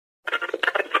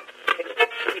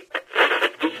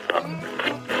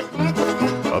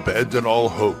Abandon all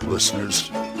hope,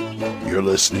 listeners. You're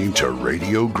listening to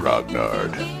Radio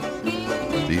Grognard,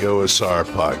 the OSR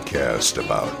podcast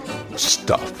about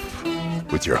stuff,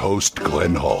 with your host,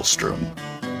 Glenn Hallstrom.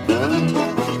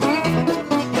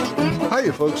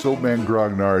 Hiya, folks. Old Man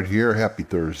Grognard here. Happy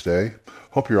Thursday.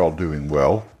 Hope you're all doing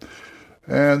well.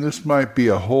 And this might be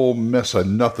a whole mess of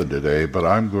nothing today, but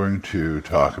I'm going to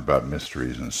talk about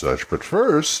mysteries and such. But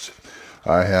first,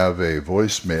 I have a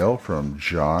voicemail from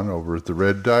John over at the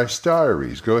Red Dice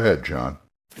Diaries. Go ahead, John.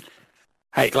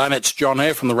 Hey, Glenn, it's John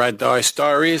here from the Red Dice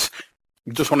Diaries.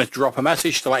 Just wanted to drop a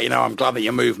message to let you know I'm glad that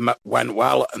your move went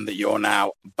well and that you're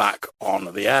now back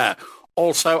on the air.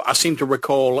 Also, I seem to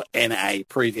recall in a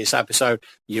previous episode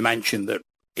you mentioned that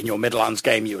in your Midlands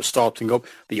game you were starting up,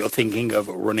 that you're thinking of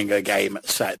running a game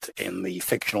set in the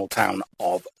fictional town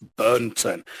of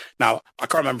Burnton. Now, I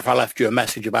can't remember if I left you a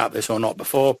message about this or not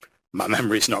before. My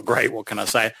memory's not great. What can I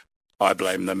say? I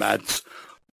blame the meds.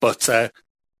 But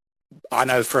I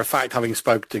know for a fact, having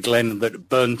spoken to Glenn, that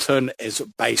Burnton is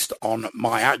based on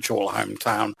my actual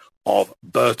hometown of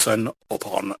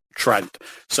Burton-upon-Trent.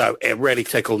 So it really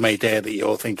tickled me to hear that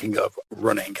you're thinking of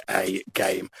running a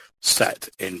game set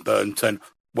in Burnton.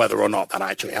 Whether or not that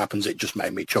actually happens, it just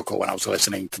made me chuckle when I was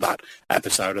listening to that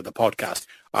episode of the podcast.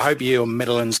 I hope your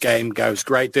Midlands game goes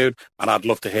great, dude, and I'd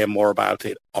love to hear more about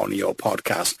it on your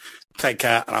podcast. Take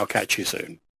care, and I'll catch you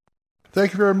soon.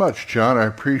 Thank you very much, John. I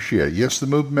appreciate it. Yes, the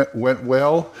move went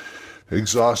well.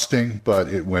 Exhausting, but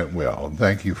it went well. And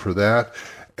thank you for that.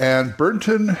 And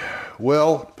Burnton,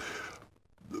 well,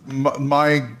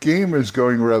 my game is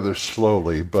going rather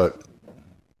slowly, but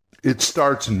it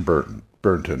starts in Burton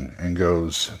and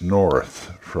goes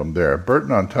north from there.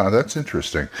 Burton-on-Trent, that's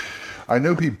interesting. I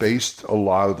knew he based a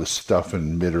lot of the stuff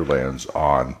in Midlands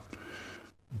on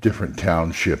different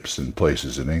townships and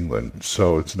places in England,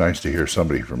 so it's nice to hear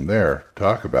somebody from there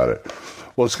talk about it.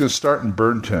 Well, it's going to start in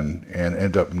Burnton and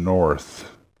end up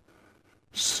north,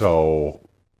 so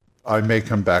I may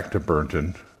come back to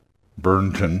Burnton,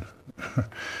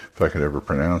 if I can ever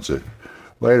pronounce it,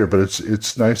 later, but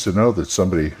it's nice to know that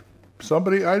somebody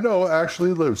I know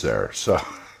actually lives there. So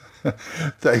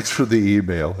thanks for the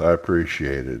email. I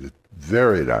appreciate it.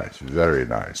 Very nice. Very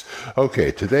nice.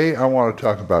 Okay, today I want to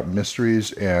talk about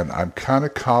mysteries, and I'm kind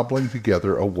of cobbling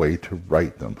together a way to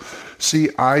write them. See,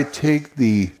 I take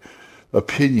the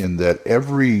opinion that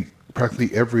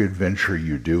practically every adventure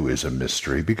you do is a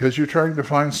mystery because you're trying to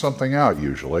find something out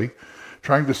usually.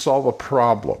 Trying to solve a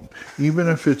problem. Even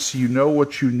if it's you know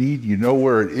what you need, you know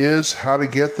where it is, how to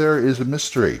get there is a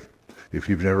mystery if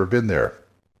you've never been there.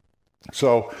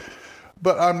 So,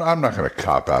 but I'm not going to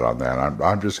cop out on that.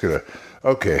 I'm just going to,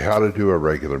 okay, how to do a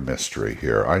regular mystery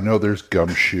here. I know there's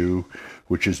Gumshoe,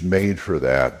 which is made for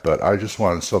that, but I just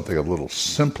wanted something a little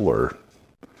simpler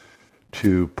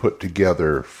to put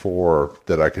together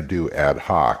that I could do ad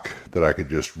hoc, that I could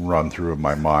just run through in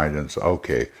my mind and say,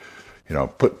 okay,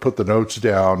 put the notes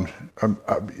down.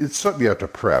 It's something you have to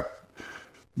prep,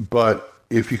 but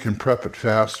if you can prep it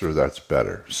faster, that's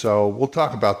better. So we'll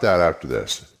talk about that after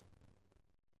this.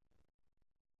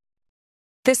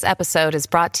 This episode is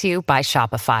brought to you by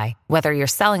Shopify. Whether you're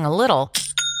selling a little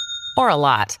or a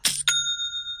lot,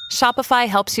 Shopify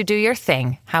helps you do your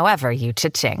thing, however you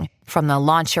cha-ching. From the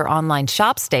launch your online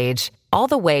shop stage, all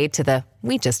the way to the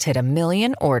we just hit 1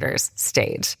 million orders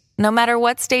stage. No matter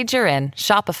what stage you're in,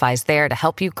 Shopify's there to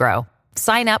help you grow.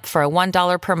 Sign up for a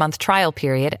 $1 per month trial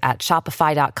period at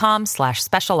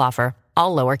shopify.com/special offer,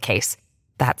 all lowercase.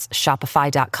 That's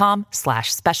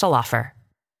shopify.com/special offer.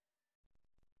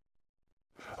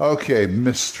 Okay,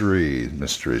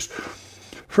 mysteries.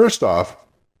 First off,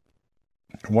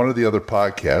 one of the other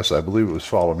podcasts, I believe it was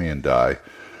Follow Me and Die,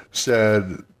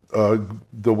 said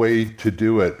the way to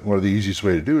do it, one of the easiest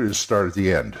way to do it is start at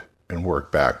the end and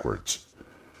work backwards.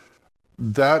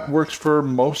 That works for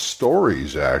most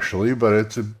stories, actually, but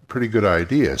it's a pretty good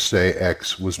idea. Say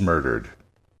X was murdered,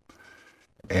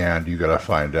 and you got to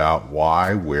find out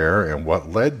why, where, and what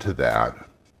led to that.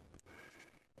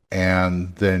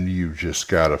 And then you just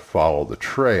got to follow the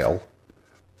trail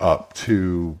up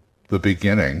to the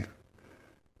beginning,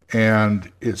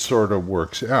 and it sort of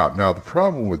works out. Now, the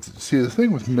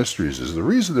thing with mysteries is the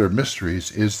reason they're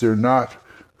mysteries is they're not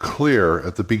clear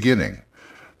at the beginning.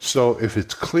 So if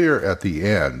it's clear at the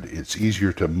end, it's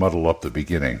easier to muddle up the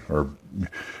beginning or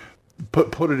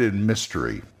put it in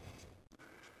mystery.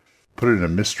 Put it in a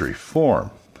mystery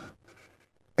form.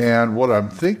 And what I'm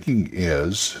thinking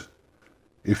is,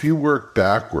 if you work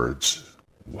backwards,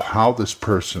 why this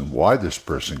person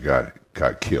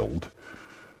got killed,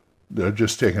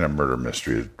 just taking a murder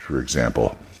mystery, for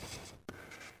example,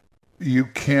 you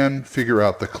can figure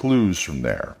out the clues from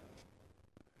there.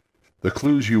 the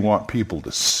clues you want people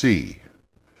to see.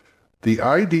 The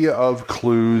idea of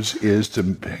clues is to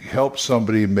help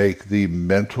somebody make the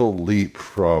mental leap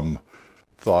from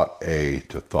thought A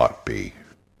to thought B,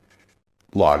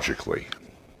 logically.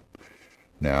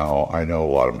 Now, I know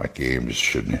a lot of my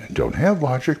games don't have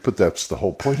logic, but that's the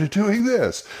whole point of doing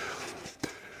this.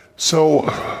 So,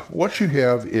 what you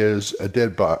have is a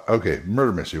dead body. Okay,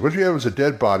 murder mystery. What you have is a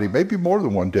dead body, maybe more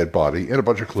than one dead body, and a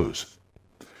bunch of clues.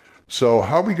 So,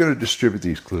 how are we going to distribute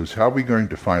these clues? How are we going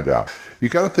to find out? You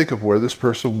got to think of where this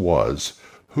person was,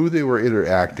 who they were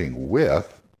interacting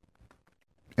with,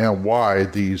 and why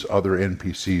these other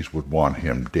NPCs would want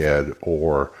him dead,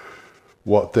 or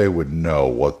what they would know,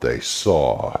 what they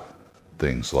saw,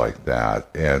 things like that,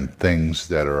 and things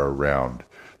that were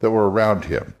around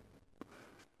him.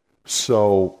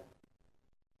 So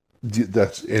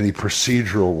that's any police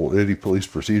procedural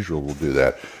will do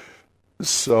that.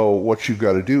 So what you've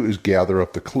got to do is gather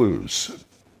up the clues.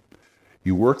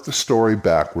 You work the story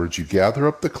backwards, you gather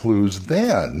up the clues,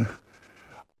 then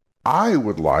I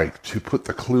would like to put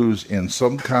the clues in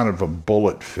some kind of a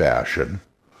bullet fashion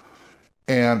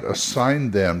and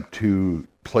assign them to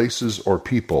places or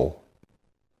people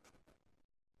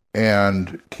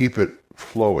and keep it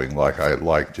flowing like I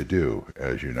like to do,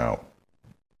 as you know.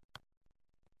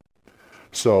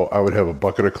 So I would have a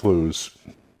bucket of clues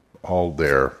all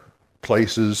there.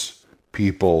 Places,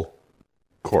 people,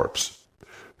 corpse.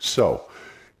 So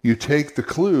you take the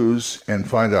clues and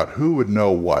find out who would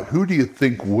know what. Who do you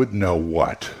think would know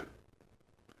what?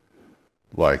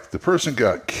 Like, the person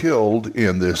got killed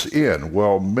in this inn.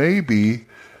 Well, maybe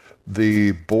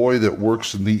the boy that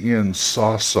works in the inn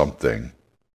saw something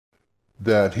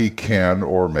that he can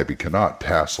or maybe cannot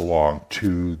pass along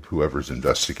to whoever's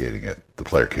investigating it, the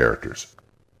player characters.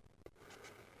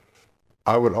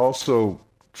 I would also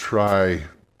try,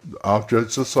 I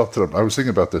was thinking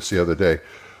about this the other day.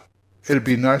 It'd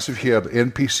be nice if you had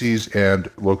NPCs and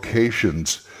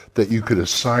locations that you could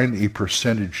assign a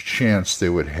percentage chance they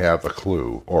would have a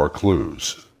clue or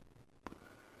clues.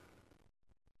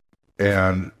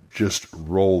 And just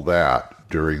roll that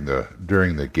during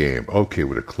the game. Okay,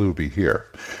 would a clue be here?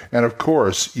 And of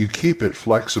course, you keep it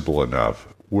flexible enough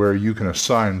where you can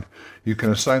assign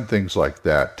things like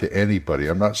that to anybody.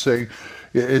 I'm not saying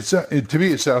to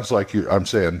me it sounds like I'm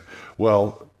saying,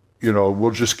 well,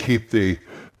 we'll just keep the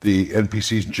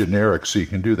NPCs generic so you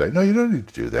can do that. No, you don't need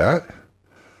to do that.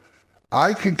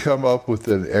 I can come up with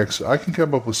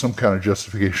some kind of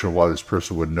justification of why this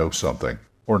person would know something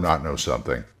or not know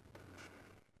something.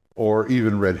 Or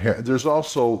even red herring. There's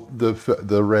also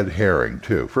the red herring,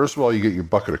 too. First of all, you get your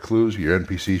bucket of clues, your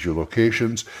NPCs, your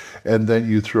locations, and then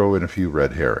you throw in a few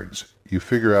red herrings. You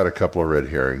figure out a couple of red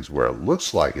herrings where it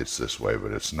looks like it's this way,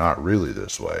 but it's not really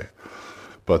this way.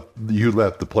 But you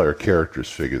let the player characters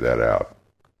figure that out.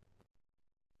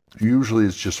 Usually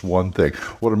it's just one thing.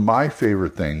 One of my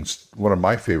favorite things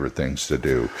to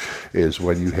do is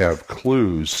when you have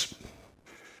clues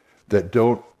that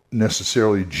don't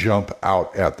necessarily jump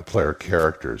out at the player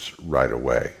characters right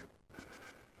away.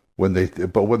 When they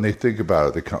think about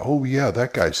it, they come, oh yeah,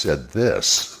 that guy said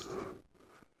this.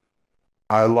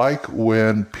 I like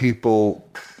when people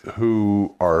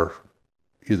who are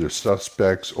either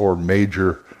suspects or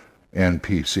major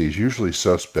NPCs, usually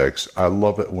suspects, I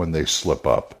love it when they slip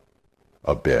up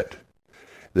a bit.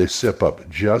 They slip up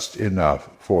just enough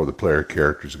for the player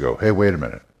characters to go, hey, wait a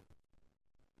minute.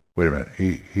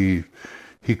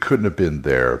 He couldn't have been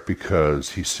there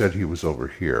because he said he was over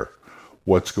here.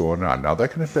 What's going on? Now,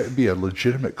 that can be a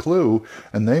legitimate clue,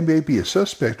 and they may be a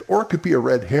suspect, or it could be a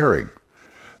red herring.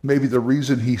 Maybe the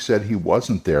reason he said he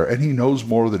wasn't there, and he knows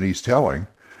more than he's telling,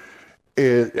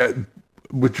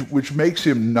 which makes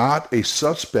him not a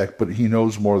suspect, but he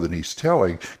knows more than he's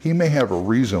telling. He may have a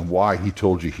reason why he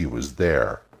told you he was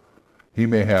there. He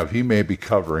may be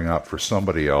covering up for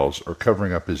somebody else, or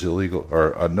covering up his illegal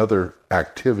or another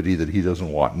activity that he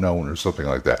doesn't want known, or something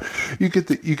like that. You get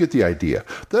the idea.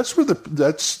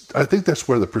 I think that's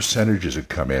where the percentages would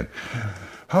come in.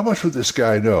 How much would this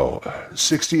guy know?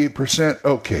 68%?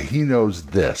 Okay, he knows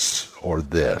this or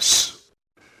this.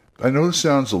 I know this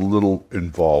sounds a little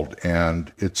involved,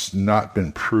 and it's not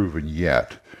been proven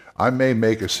yet. I may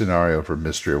make a scenario for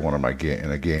mystery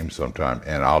in a game sometime,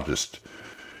 and I'll just,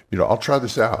 I'll try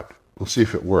this out. We'll see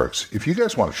if it works. If you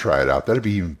guys want to try it out, that'd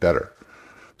be even better.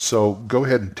 So go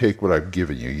ahead and take what I've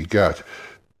given you. You got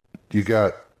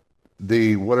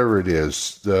the whatever it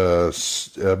is,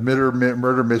 the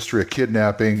murder mystery, a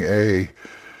kidnapping,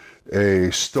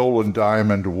 a stolen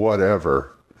diamond,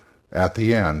 whatever. At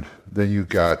the end, then you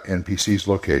got NPCs,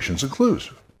 locations, and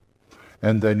clues.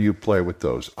 and then you play with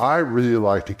those. I really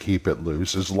like to keep it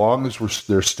loose as long as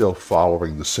they're still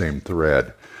following the same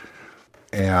thread.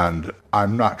 And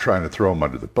I'm not trying to throw them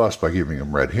under the bus by giving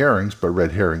them red herrings, but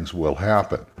red herrings will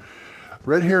happen.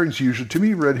 Red herrings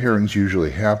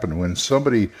usually happen when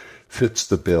somebody fits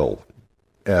the bill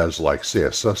as, like, say,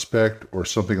 a suspect or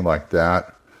something like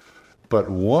that. But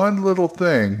one little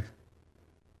thing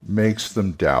makes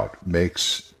them doubt,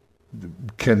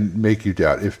 can make you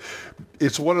doubt. If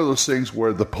it's one of those things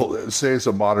where say it's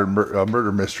a modern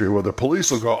murder mystery where the police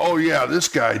will go, oh yeah, this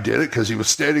guy did it because he was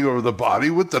standing over the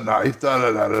body with the knife,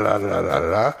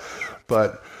 da-da-da-da-da-da-da-da.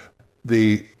 But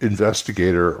the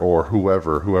investigator or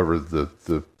whoever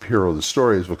the hero of the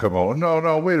story is will come on,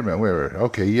 no, wait a minute.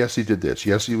 Okay, yes, he did this.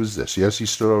 Yes, he was this. Yes, he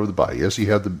stood over the body. Yes, he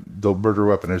had the murder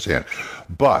weapon in his hand.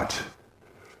 But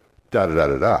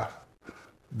da-da-da-da-da.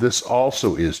 This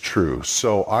also is true,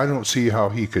 so I don't see how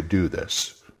he could do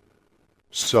this.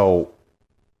 So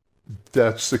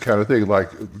that's the kind of thing, like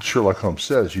Sherlock Holmes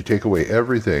says, you take away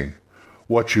everything,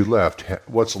 what's left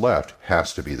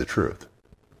has to be the truth.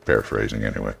 Paraphrasing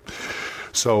anyway.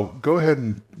 So go ahead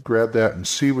and grab that and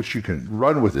see what you can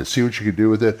run with it, see what you can do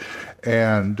with it,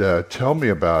 and tell me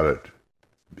about it.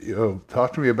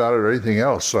 Talk to me about it or anything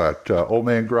else at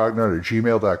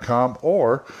oldmangrognard@gmail.com,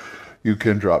 or you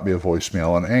can drop me a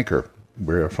voicemail on Anchor.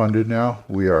 We're funded now.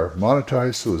 We are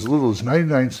monetized, so as little as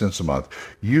 99 cents a month,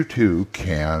 you too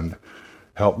can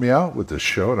help me out with this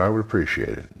show, and I would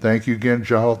appreciate it. Thank you again,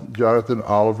 Jonathan,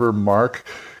 Oliver, Mark,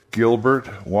 Gilbert,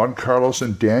 Juan Carlos,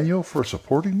 and Daniel for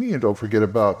supporting me. And don't forget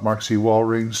about Mark C.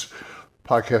 Walring's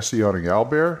podcast, The Yawning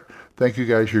Owlbear. Thank you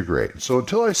guys. You're great. So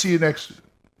until I see you next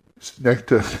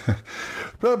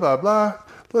blah, blah, blah.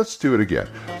 Let's do it again.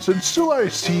 So until I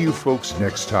see you folks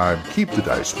next time, keep the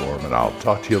dice warm, and I'll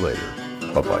talk to you later.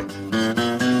 Bye-bye.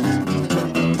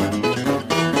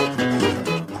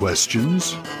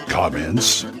 Questions?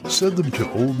 Comments? Send them to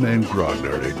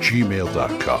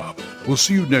oldmangrognard@gmail.com. We'll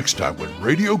see you next time when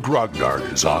Radio Grognard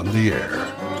is on the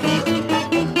air.